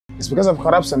It's because of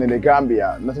corruption in the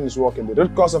Gambia. Nothing is working. The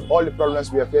root cause of all the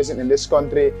problems we are facing in this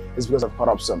country is because of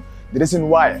corruption. The reason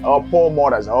why our poor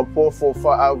mothers, our poor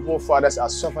fathers are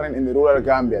suffering in the rural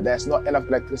Gambia. There's not enough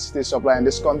electricity supply in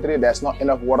this country. There's not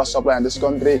enough water supply in this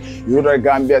country. Rural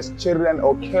Gambia's children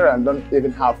or children don't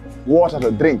even have water to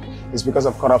drink. It's because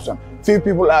of corruption. Few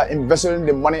people are investing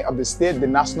the money of the state, the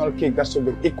national cake that should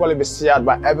be equally be shared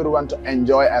by everyone to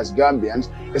enjoy as Gambians.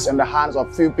 It's in the hands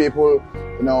of few people,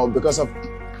 because of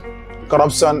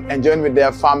corruption, enjoying with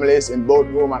their families in both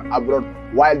home and abroad,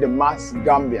 while the mass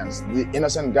Gambians, the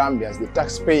innocent Gambians, the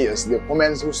taxpayers, the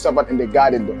women who suffered in the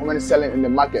garden, the women selling in the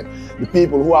market, the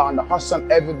people who are on the hustle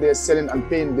every day selling and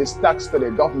paying this tax to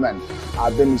the government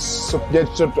have been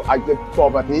subjected to abject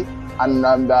poverty, and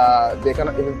they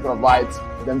cannot even provide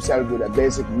themselves with the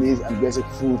basic needs and basic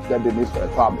food that they need for a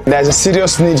family. There is a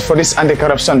serious need for this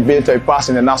anti-corruption bill to be passed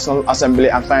in the National Assembly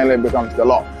and finally becomes the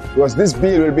law. Because this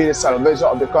bill will be the salvation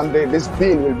of the country. This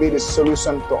bill will be the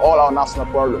solution to all our national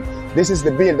problems. This is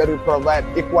the bill that will provide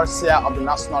equal share of the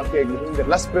national cake between the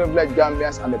less privileged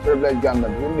Gambians and the privileged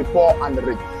Gambians, between the poor and the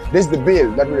rich. This is the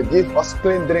bill that will give us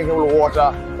clean drinkable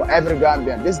water for every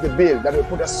Gambian. This is the bill that will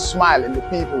put a smile in the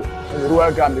people in the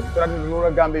rural Gambia. If you're in the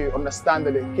rural Gambia, you understand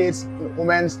that the kids,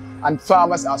 women, and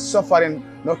farmers are suffering.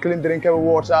 No clean drinkable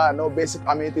water, no basic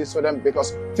amenities for them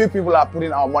because few people are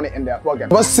putting our money in their pocket.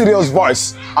 But serious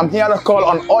voice, I'm here to call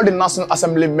on all the National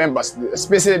Assembly members,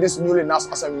 especially these newly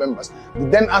National Assembly members. The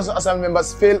then National Assembly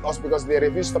members failed us because they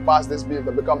refused to pass this bill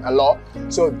to become a law.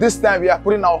 So this time we are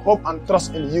putting our hope and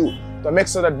trust in you to make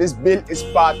sure that this bill is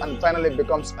passed and finally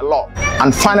becomes a law.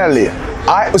 And finally,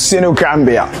 I, Ousainou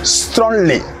Gambia,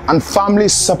 strongly and firmly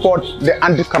support the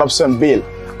anti-corruption bill.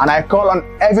 And I call on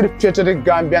every patriotic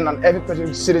Gambian and every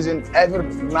patriotic citizen, every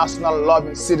national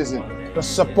loving citizen to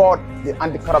support the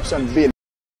anti-corruption bill.